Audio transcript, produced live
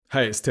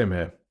Hey, it's Tim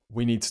here.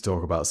 We need to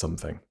talk about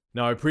something.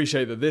 Now, I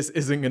appreciate that this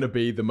isn't going to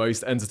be the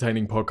most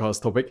entertaining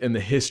podcast topic in the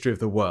history of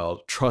the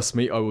world. Trust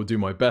me, I will do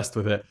my best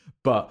with it,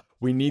 but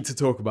we need to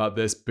talk about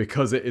this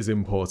because it is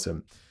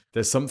important.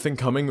 There's something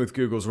coming with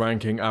Google's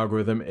ranking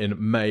algorithm in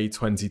May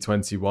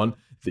 2021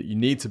 that you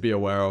need to be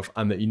aware of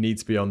and that you need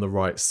to be on the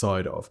right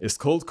side of. It's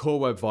called Core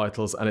Web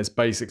Vitals, and it's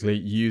basically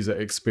user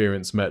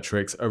experience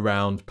metrics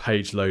around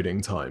page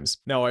loading times.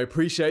 Now, I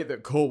appreciate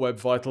that Core Web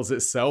Vitals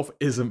itself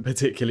isn't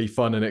particularly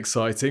fun and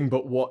exciting,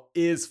 but what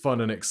is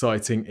fun and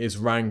exciting is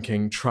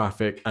ranking,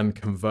 traffic, and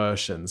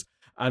conversions.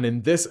 And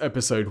in this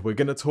episode, we're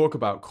going to talk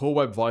about Core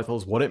Web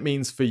Vitals, what it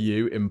means for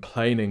you in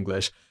plain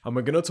English, and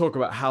we're going to talk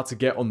about how to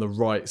get on the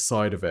right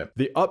side of it.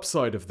 The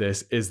upside of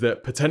this is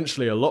that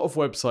potentially a lot of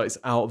websites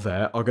out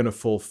there are going to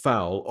fall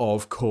foul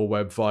of Core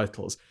Web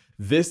Vitals.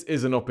 This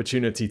is an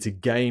opportunity to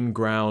gain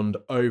ground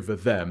over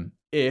them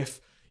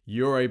if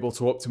you're able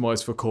to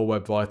optimize for Core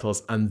Web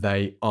Vitals and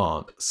they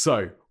aren't.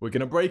 So we're going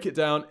to break it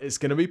down. It's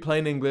going to be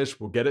plain English.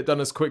 We'll get it done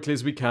as quickly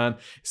as we can.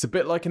 It's a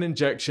bit like an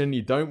injection.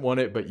 You don't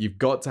want it, but you've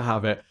got to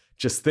have it.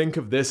 Just think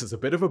of this as a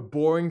bit of a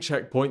boring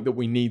checkpoint that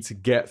we need to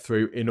get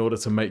through in order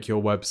to make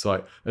your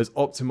website as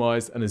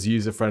optimized and as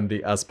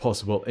user-friendly as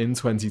possible in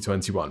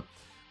 2021.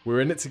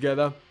 We're in it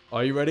together.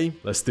 Are you ready?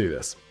 Let's do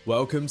this.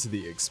 Welcome to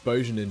the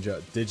Exposure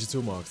Ninja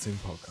Digital Marketing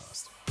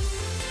Podcast.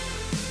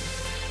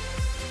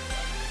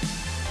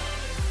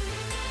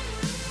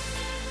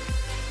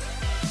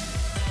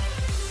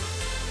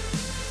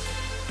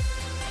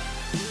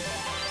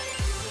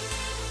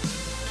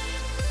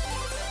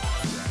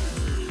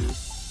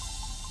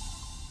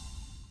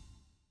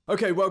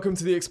 Okay, welcome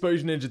to the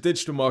Exposure Ninja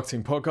Digital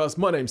Marketing Podcast.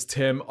 My name's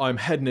Tim. I'm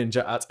head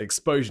ninja at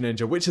Exposure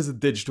Ninja, which is a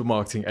digital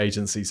marketing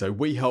agency. So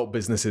we help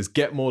businesses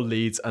get more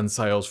leads and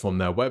sales from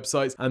their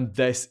websites. And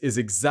this is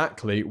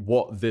exactly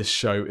what this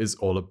show is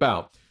all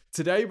about.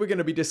 Today, we're going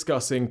to be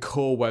discussing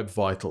Core Web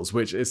Vitals,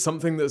 which is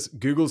something that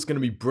Google's going to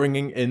be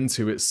bringing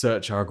into its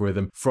search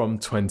algorithm from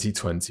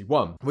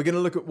 2021. We're going to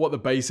look at what the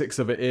basics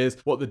of it is,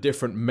 what the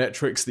different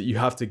metrics that you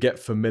have to get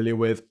familiar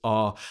with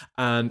are,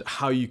 and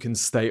how you can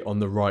stay on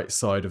the right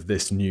side of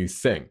this new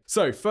thing.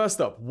 So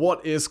first up,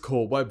 what is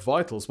Core Web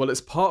Vitals? Well,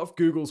 it's part of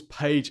Google's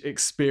page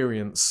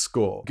experience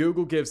score.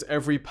 Google gives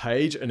every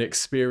page an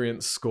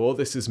experience score.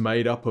 This is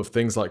made up of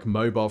things like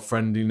mobile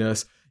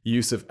friendliness,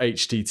 use of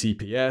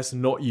HTTPS,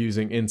 not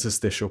using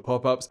interstitial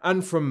pop-ups.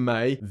 And from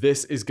May,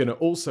 this is going to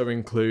also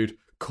include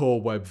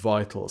Core Web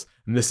Vitals.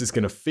 And this is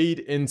going to feed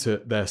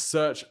into their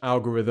search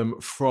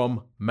algorithm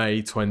from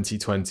May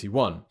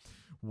 2021.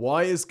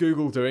 Why is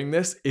Google doing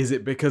this? Is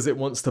it because it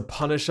wants to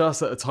punish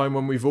us at a time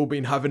when we've all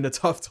been having a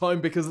tough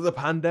time because of the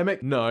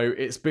pandemic? No,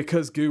 it's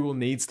because Google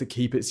needs to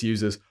keep its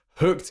users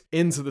hooked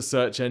into the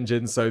search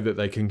engine so that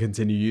they can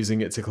continue using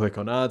it to click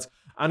on ads.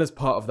 And as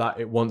part of that,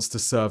 it wants to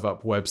serve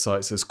up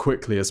websites as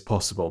quickly as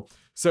possible.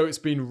 So it's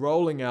been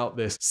rolling out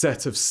this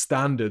set of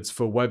standards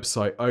for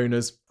website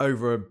owners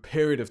over a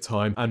period of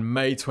time, and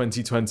May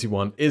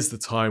 2021 is the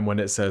time when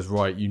it says,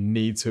 right, you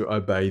need to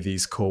obey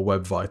these Core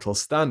Web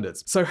Vitals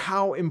standards. So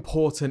how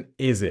important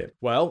is it?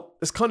 Well,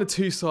 there's kind of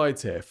two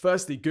sides here.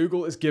 Firstly,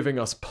 Google is giving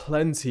us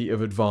plenty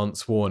of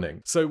advance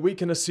warning. So we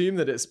can assume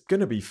that it's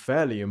going to be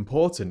fairly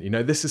important. You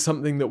know, this is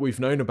something that we've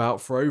known about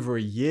for over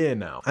a year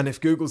now. And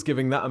if Google's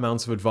giving that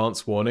amount of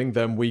advance warning,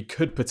 then we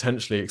could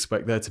potentially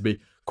expect there to be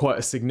quite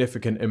a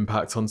significant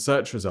impact on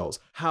search results.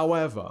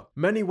 However,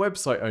 many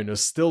website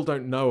owners still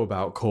don't know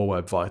about Core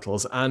Web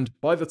Vitals, and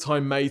by the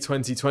time May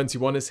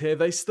 2021 is here,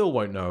 they still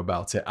won't know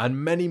about it.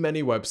 And many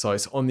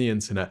websites on the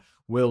internet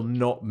will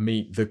not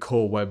meet the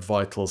Core Web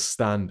Vitals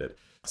standard.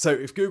 So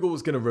if Google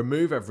was going to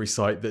remove every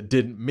site that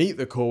didn't meet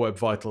the Core Web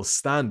Vitals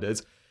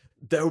standards,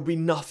 there will be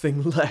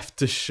nothing left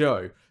to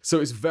show. So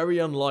it's very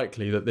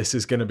unlikely that this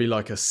is going to be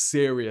like a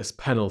serious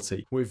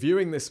penalty. We're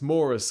viewing this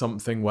more as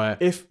something where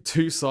if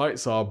two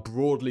sites are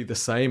broadly the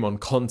same on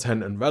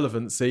content and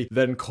relevancy,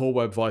 then Core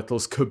Web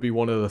Vitals could be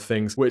one of the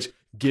things which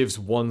gives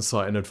one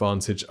site an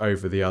advantage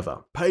over the other.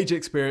 Page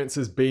experience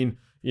has been,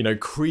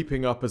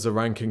 creeping up as a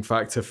ranking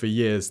factor for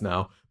years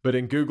now. But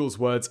in Google's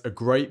words, a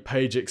great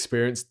page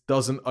experience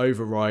doesn't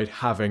override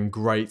having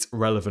great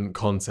relevant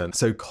content.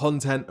 So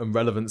content and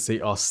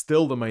relevancy are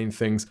still the main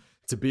things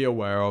to be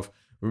aware of.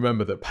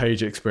 Remember that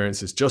page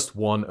experience is just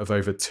one of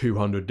over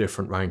 200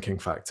 different ranking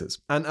factors.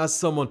 And as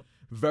someone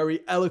very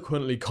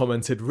eloquently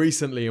commented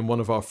recently in one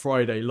of our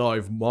Friday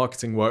live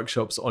marketing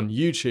workshops on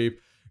YouTube,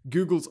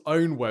 Google's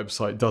own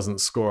website doesn't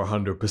score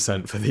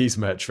 100% for these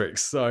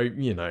metrics, so,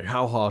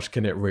 how harsh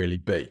can it really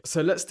be?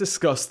 So let's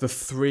discuss the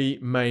three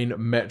main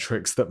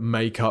metrics that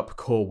make up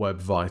Core Web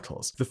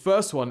Vitals. The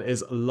first one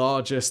is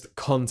largest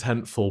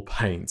contentful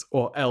paint,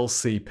 or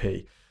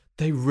LCP.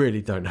 They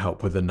really don't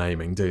help with the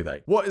naming, do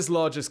they? What is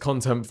largest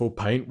contentful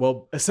paint?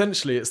 Well,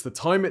 essentially it's the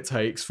time it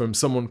takes from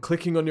someone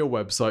clicking on your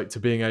website to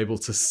being able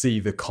to see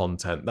the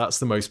content. That's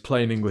the most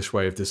plain English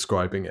way of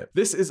describing it.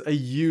 This is a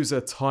user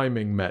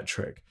timing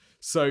metric.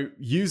 So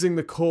using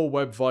the Core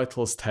Web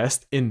Vitals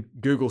test in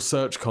Google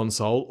Search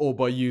Console, or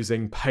by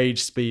using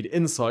Page Speed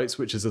Insights,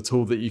 which is a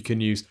tool that you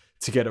can use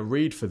to get a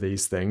read for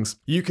these things,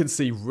 you can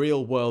see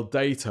real world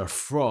data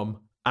from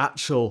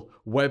actual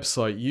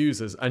website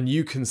users, and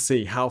you can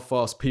see how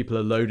fast people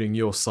are loading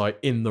your site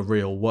in the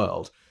real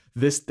world.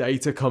 This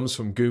data comes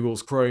from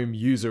Google's Chrome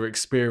User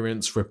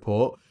Experience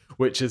Report,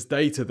 which is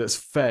data that's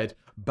fed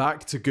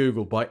back to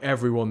Google by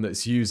everyone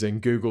that's using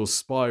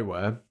Google's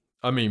browser,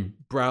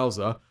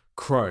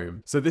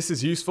 Chrome. So this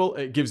is useful.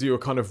 It gives you a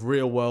kind of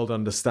real world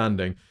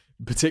understanding,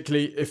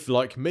 particularly if,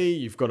 like me,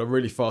 you've got a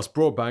really fast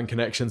broadband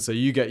connection, so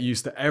you get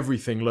used to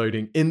everything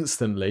loading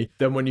instantly.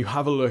 Then when you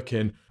have a look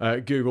in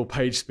Google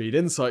PageSpeed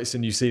Insights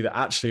and you see that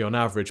actually on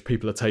average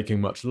people are taking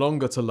much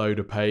longer to load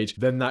a page,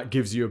 then that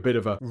gives you a bit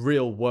of a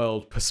real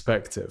world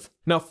perspective.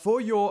 Now,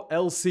 for your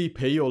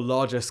LCP, or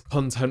largest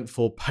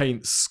contentful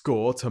paint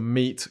score, to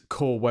meet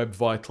Core Web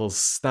Vitals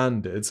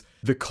standards,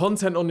 the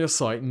content on your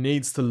site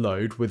needs to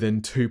load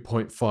within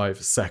 2.5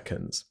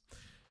 seconds.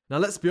 Now,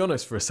 let's be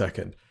honest for a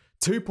second.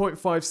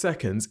 2.5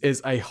 seconds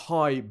is a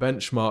high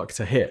benchmark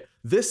to hit.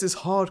 This is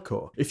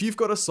hardcore. If you've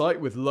got a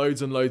site with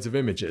loads and loads of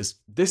images,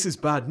 this is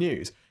bad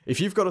news. If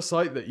you've got a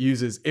site that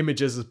uses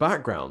images as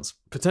backgrounds,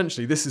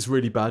 potentially this is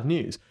really bad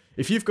news.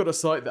 If you've got a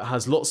site that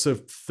has lots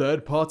of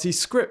third-party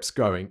scripts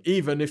going,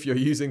 even if you're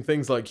using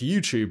things like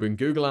YouTube and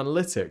Google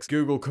Analytics,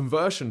 Google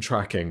Conversion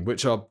Tracking,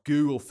 which are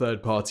Google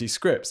third-party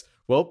scripts,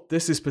 well,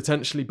 this is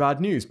potentially bad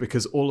news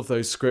because all of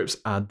those scripts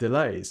add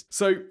delays.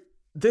 So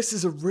this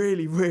is a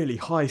really, really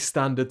high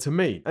standard to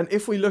meet. And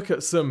if we look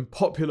at some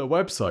popular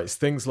websites,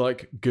 things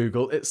like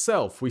Google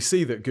itself, we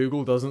see that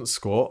Google doesn't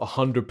score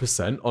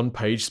 100% on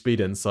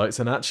PageSpeed Insights.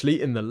 And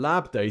actually in the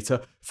lab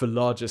data for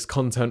largest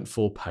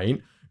contentful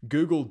paint,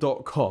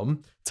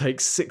 Google.com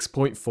takes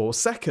 6.4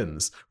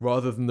 seconds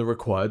rather than the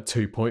required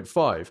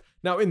 2.5.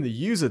 Now in the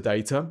user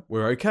data,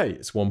 we're okay,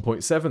 it's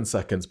 1.7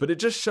 seconds, but it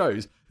just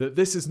shows that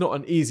this is not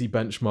an easy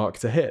benchmark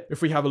to hit.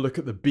 If we have a look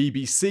at the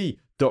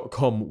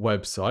BBC.com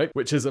website,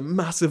 which is a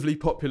massively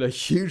popular,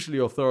 hugely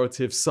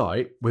authoritative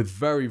site with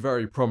very,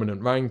 very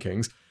prominent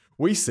rankings,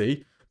 we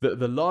see that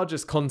the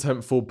largest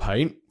contentful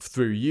paint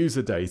through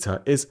user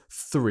data is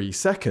 3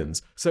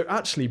 seconds. So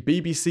actually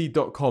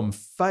BBC.com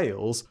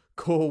fails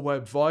Core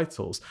Web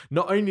Vitals.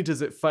 Not only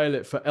does it fail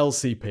it for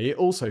LCP, it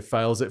also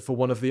fails it for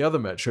one of the other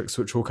metrics,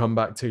 which we'll come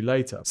back to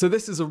later. So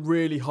this is a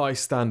really high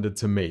standard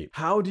to meet.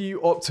 How do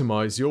you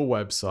optimize your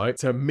website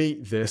to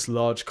meet this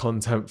large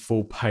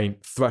contentful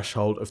paint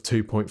threshold of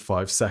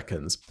 2.5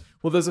 seconds?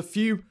 Well, there's a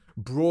few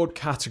broad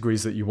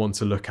categories that you want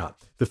to look at.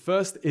 The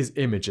first is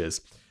images.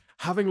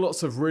 Having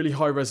lots of really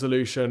high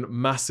resolution,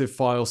 massive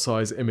file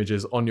size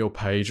images on your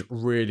page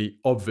really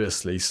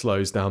obviously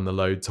slows down the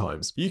load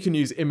times. You can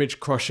use image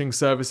crushing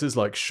services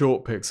like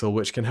ShortPixel,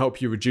 which can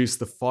help you reduce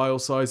the file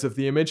size of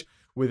the image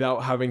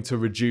without having to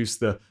reduce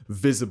the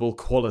visible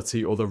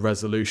quality or the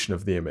resolution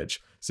of the image.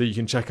 So you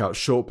can check out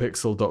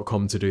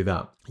shortpixel.com to do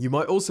that. You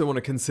might also want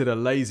to consider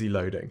lazy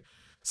loading.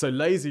 So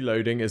lazy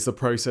loading is the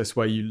process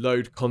where you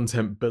load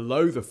content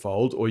below the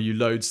fold, or you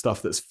load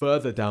stuff that's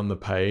further down the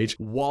page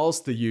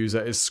whilst the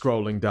user is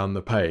scrolling down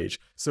the page.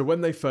 So when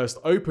they first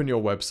open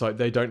your website,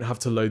 they don't have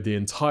to load the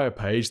entire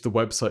page. The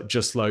website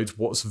just loads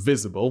what's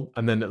visible,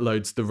 and then it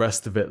loads the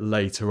rest of it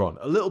later on.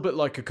 A little bit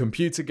like a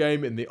computer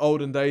game in the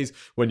olden days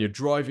when you're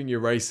driving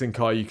your racing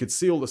car, you could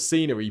see all the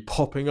scenery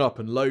popping up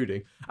and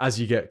loading as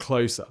you get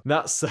closer.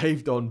 That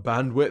saved on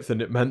bandwidth,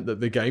 and it meant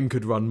that the game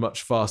could run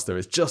much faster.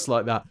 It's just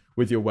like that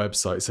with your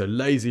website. So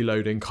lazy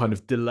loading kind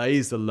of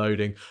delays the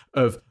loading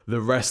of the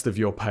rest of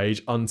your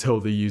page until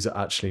the user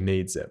actually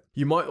needs it.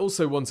 You might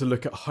also want to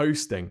look at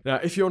hosting.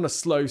 Now, if you're on a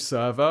slow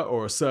server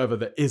or a server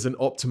that isn't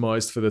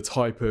optimized for the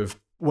type of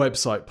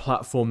website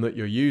platform that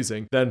you're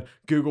using, then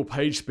Google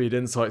PageSpeed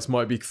Insights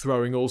might be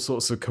throwing all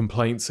sorts of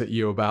complaints at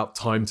you about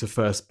time to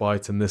first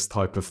byte and this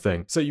type of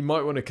thing. So you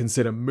might want to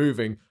consider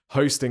moving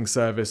hosting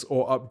service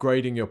or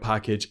upgrading your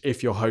package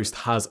if your host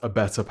has a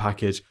better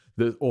package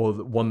or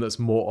one that's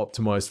more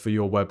optimized for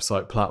your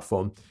website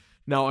platform.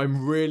 Now,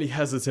 I'm really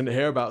hesitant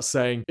here about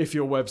saying if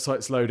your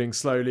website's loading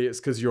slowly, it's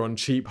because you're on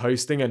cheap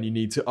hosting and you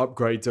need to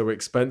upgrade to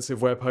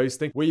expensive web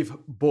hosting. We've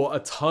bought a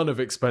ton of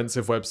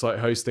expensive website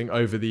hosting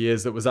over the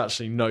years that was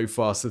actually no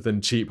faster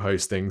than cheap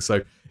hosting.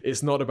 So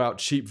it's not about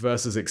cheap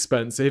versus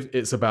expensive.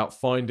 It's about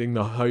finding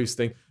the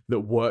hosting that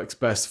works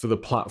best for the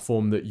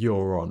platform that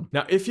you're on.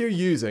 Now, if you're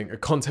using a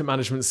content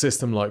management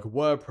system like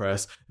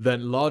WordPress,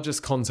 then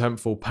largest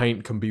contentful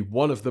paint can be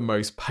one of the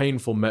most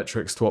painful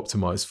metrics to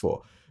optimize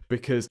for,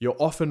 because you're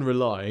often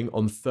relying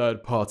on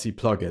third-party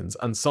plugins,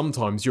 and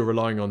sometimes you're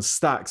relying on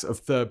stacks of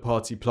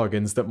third-party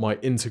plugins that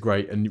might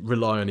integrate and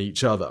rely on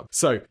each other.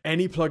 So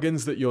any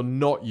plugins that you're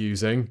not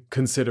using,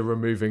 consider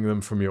removing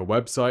them from your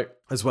website,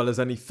 as well as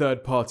any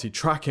third-party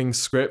tracking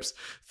scripts,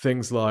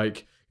 things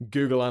like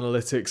Google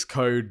Analytics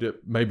code.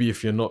 Maybe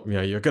if you're not,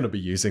 you're going to be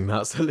using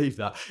that, so leave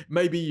that.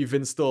 Maybe you've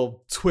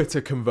installed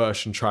Twitter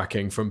conversion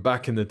tracking from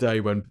back in the day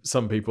when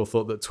some people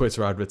thought that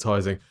Twitter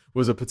advertising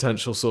was a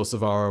potential source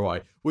of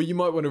ROI. Well, you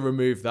might want to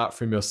remove that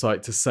from your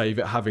site to save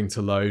it having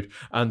to load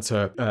and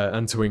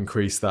to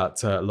increase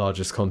that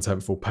largest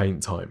contentful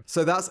paint time.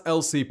 So that's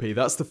LCP.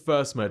 That's the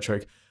first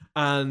metric.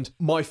 And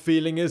my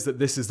feeling is that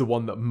this is the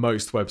one that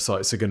most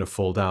websites are going to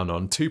fall down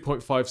on.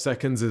 2.5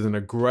 seconds is an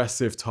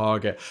aggressive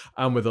target,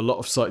 and with a lot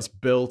of sites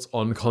built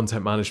on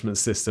content management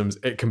systems,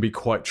 it can be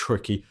quite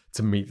tricky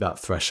to meet that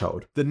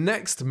threshold. The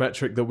next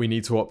metric that we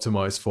need to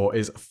optimize for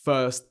is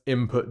first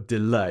input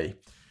delay.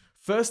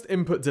 First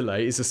input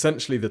delay is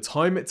essentially the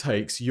time it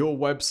takes your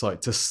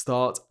website to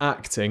start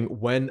acting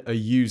when a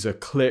user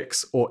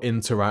clicks or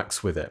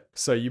interacts with it.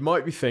 So you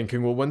might be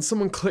thinking, well, when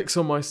someone clicks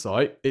on my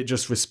site, it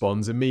just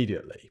responds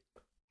immediately.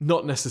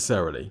 Not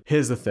necessarily.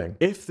 Here's the thing.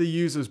 If the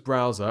user's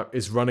browser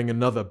is running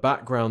another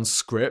background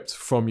script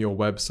from your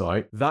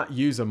website, that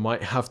user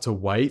might have to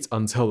wait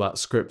until that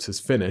script is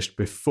finished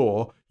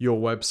before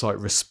your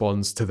website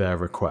responds to their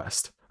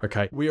request.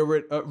 Okay, we are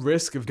at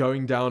risk of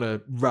going down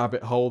a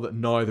rabbit hole that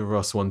neither of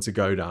us want to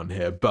go down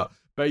here, but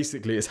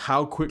basically it's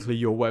how quickly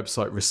your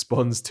website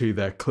responds to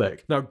their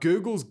click. Now,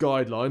 Google's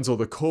guidelines, or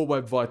the Core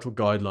Web Vitals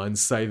guidelines,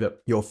 say that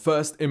your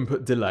first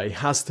input delay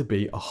has to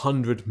be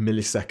 100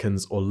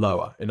 milliseconds or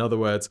lower. In other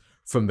words,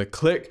 from the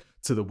click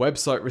to the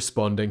website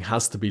responding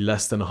has to be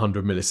less than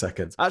 100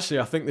 milliseconds.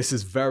 Actually, I think this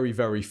is very,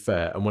 very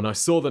fair. And when I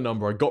saw the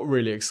number, I got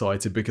really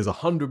excited because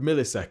 100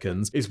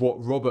 milliseconds is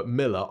what Robert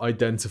Miller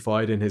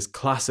identified in his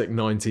classic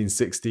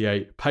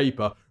 1968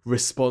 paper,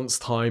 Response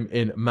Time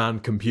in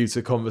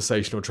Man-Computer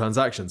Conversational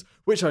Transactions,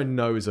 which I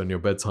know is on your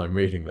bedtime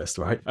reading list,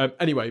 right?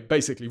 Anyway,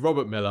 basically,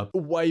 Robert Miller,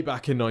 way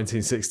back in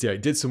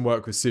 1968, did some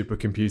work with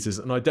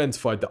supercomputers and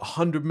identified that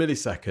 100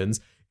 milliseconds,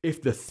 if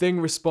the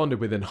thing responded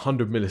within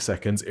 100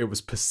 milliseconds, it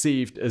was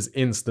perceived as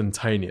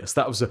instantaneous.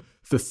 That was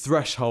the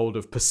threshold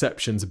of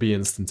perception to be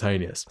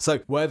instantaneous. So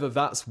whether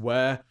that's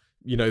where,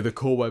 the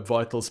Core Web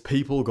Vitals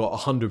people got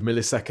 100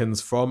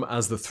 milliseconds from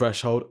as the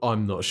threshold,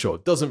 I'm not sure.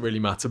 It doesn't really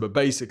matter, but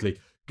basically,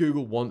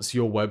 Google wants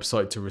your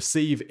website to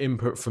receive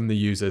input from the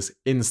users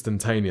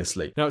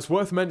instantaneously. Now, it's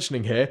worth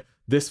mentioning here,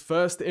 this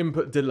first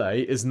input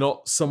delay is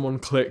not someone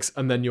clicks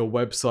and then your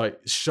website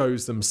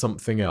shows them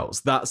something else.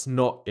 That's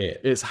not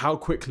it. It's how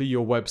quickly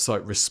your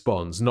website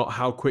responds, not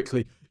how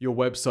quickly your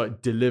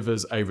website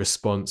delivers a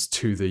response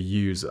to the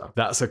user.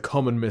 That's a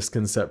common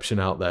misconception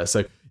out there.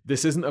 So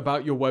this isn't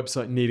about your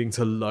website needing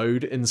to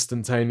load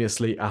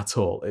instantaneously at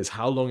all. It's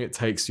how long it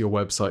takes your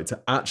website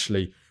to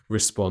actually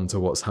respond to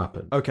what's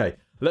happened. Okay,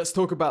 let's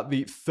talk about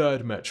the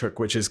third metric,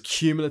 which is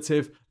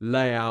cumulative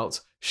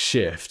layout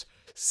shift.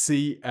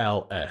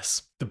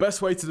 CLS. The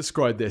best way to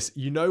describe this,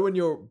 when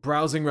you're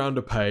browsing around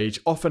a page,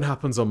 often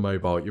happens on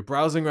mobile, you're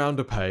browsing around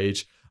a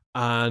page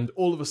and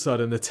all of a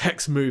sudden the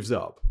text moves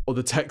up or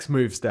the text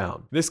moves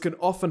down. This can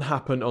often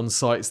happen on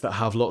sites that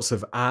have lots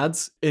of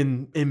ads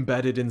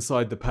embedded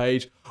inside the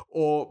page,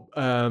 or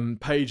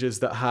pages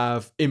that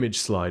have image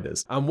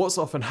sliders. And what's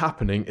often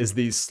happening is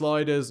these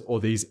sliders or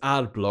these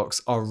ad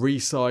blocks are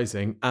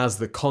resizing as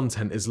the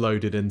content is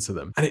loaded into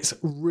them. And it's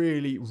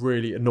really,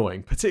 really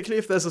annoying, particularly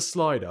if there's a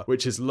slider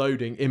which is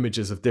loading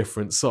images of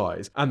different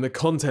size and the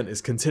content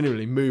is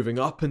continually moving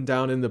up and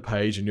down in the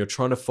page and you're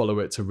trying to follow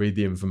it to read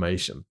the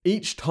information.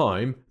 Each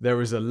time there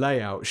is a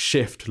layout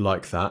shift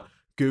like that,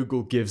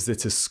 Google gives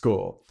it a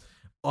score.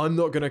 I'm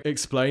not going to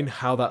explain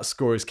how that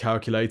score is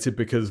calculated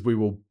because we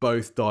will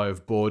both die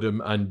of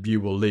boredom and you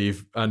will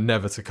leave and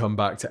never to come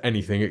back to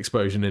anything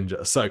Exposure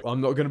Ninja. So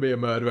I'm not going to be a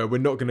murderer. We're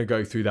not going to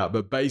go through that.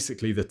 But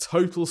basically the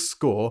total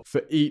score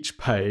for each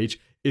page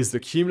is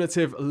the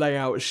cumulative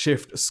layout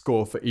shift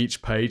score for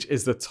each page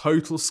is the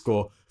total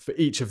score for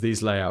each of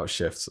these layout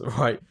shifts,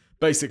 right?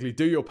 Basically,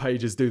 do your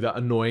pages do that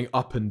annoying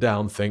up and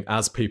down thing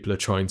as people are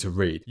trying to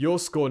read. Your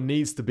score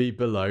needs to be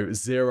below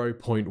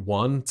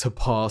 0.1 to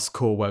pass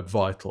Core Web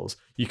Vitals.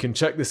 You can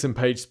check this in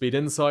PageSpeed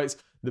Insights.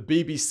 The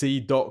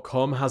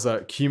BBC.com has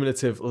a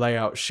cumulative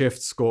layout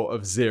shift score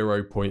of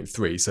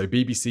 0.3. So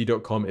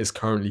BBC.com is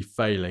currently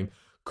failing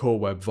Core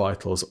Web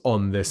Vitals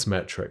on this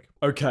metric.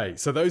 Okay,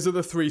 so those are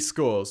the three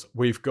scores.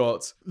 We've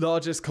got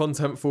largest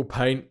contentful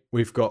paint,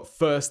 we've got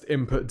first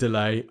input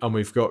delay, and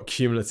we've got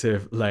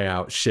cumulative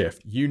layout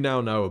shift. You now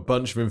know a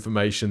bunch of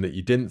information that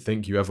you didn't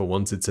think you ever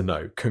wanted to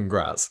know.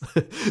 Congrats.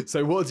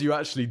 So what do you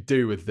actually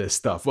do with this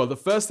stuff? Well, the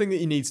first thing that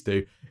you need to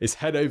do is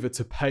head over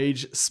to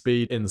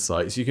PageSpeed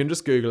Insights. You can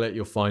just Google it,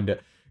 you'll find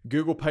it.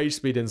 Google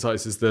PageSpeed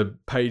Insights is the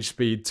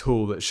PageSpeed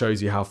tool that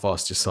shows you how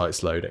fast your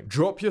site's loading.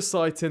 Drop your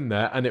site in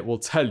there and it will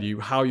tell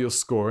you how you're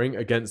scoring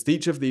against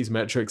each of these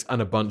metrics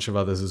and a bunch of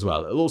others as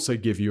well. It'll also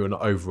give you an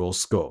overall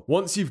score.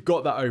 Once you've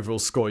got that overall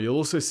score, you'll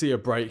also see a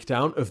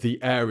breakdown of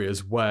the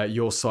areas where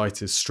your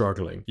site is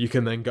struggling. You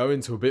can then go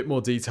into a bit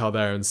more detail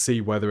there and see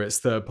whether it's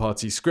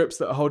third-party scripts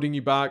that are holding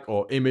you back,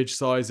 or image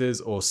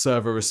sizes, or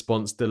server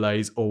response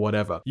delays, or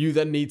whatever. You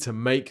then need to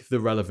make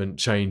the relevant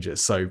changes.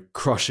 So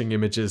crushing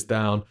images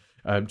down,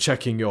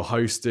 checking your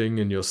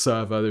hosting and your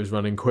server that is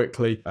running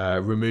quickly,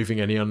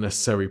 removing any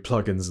unnecessary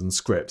plugins and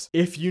scripts.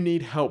 If you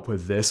need help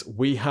with this,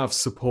 we have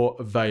support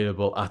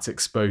available at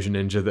Exposure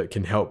Ninja that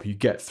can help you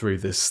get through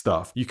this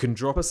stuff. You can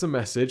drop us a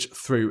message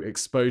through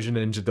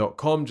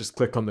exposureninja.com. Just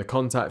click on the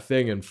contact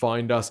thing and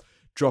find us.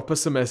 Drop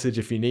us a message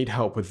if you need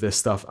help with this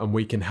stuff and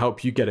we can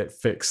help you get it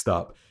fixed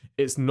up.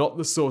 it's not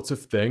the sort of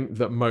thing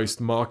that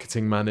most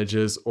marketing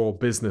managers or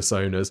business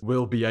owners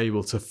will be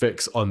able to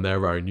fix on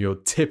their own. You're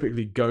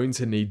typically going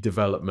to need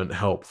development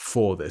help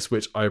for this,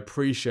 which I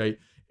appreciate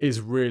is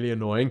really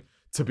annoying.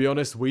 To be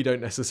honest, we don't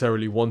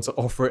necessarily want to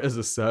offer it as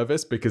a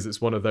service because it's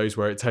one of those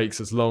where it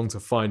takes as long to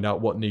find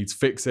out what needs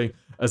fixing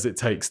as it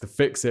takes to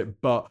fix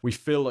it. But we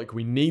feel like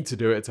we need to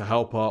do it to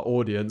help our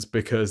audience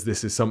because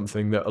this is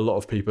something that a lot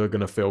of people are going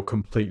to feel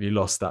completely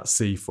lost at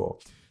sea for.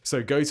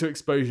 So go to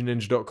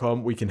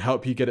exposureninja.com. We can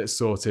help you get it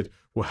sorted.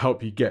 We'll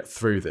help you get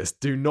through this.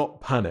 Do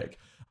not panic.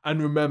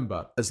 And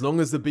remember, as long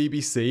as the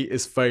BBC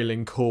is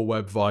failing Core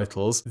Web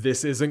Vitals,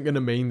 this isn't going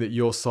to mean that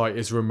your site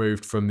is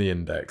removed from the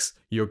index.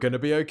 You're going to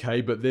be okay,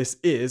 but this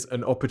is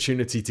an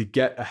opportunity to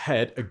get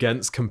ahead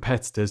against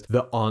competitors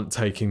that aren't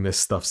taking this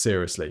stuff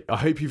seriously. I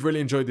hope you've really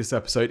enjoyed this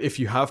episode. If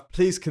you have,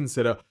 please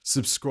consider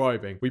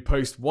subscribing. We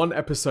post one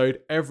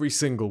episode every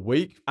single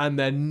week, and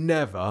they're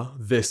never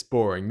this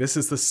boring. This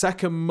is the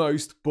second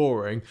most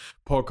boring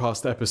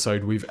podcast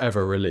episode we've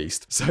ever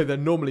released. So they're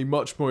normally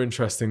much more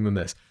interesting than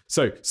this.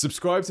 So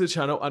subscribe to the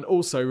channel, and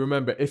also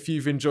remember, if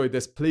you've enjoyed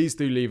this, please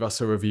do leave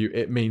us a review.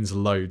 It means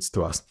loads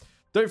to us.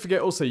 Don't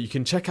forget also, you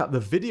can check out the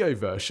video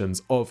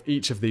versions of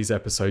each of these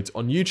episodes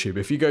on YouTube.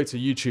 If you go to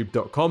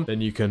youtube.com,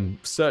 then you can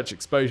search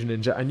Exposure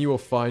Ninja and you will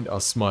find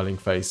our smiling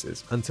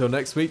faces. Until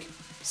next week,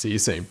 see you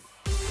soon.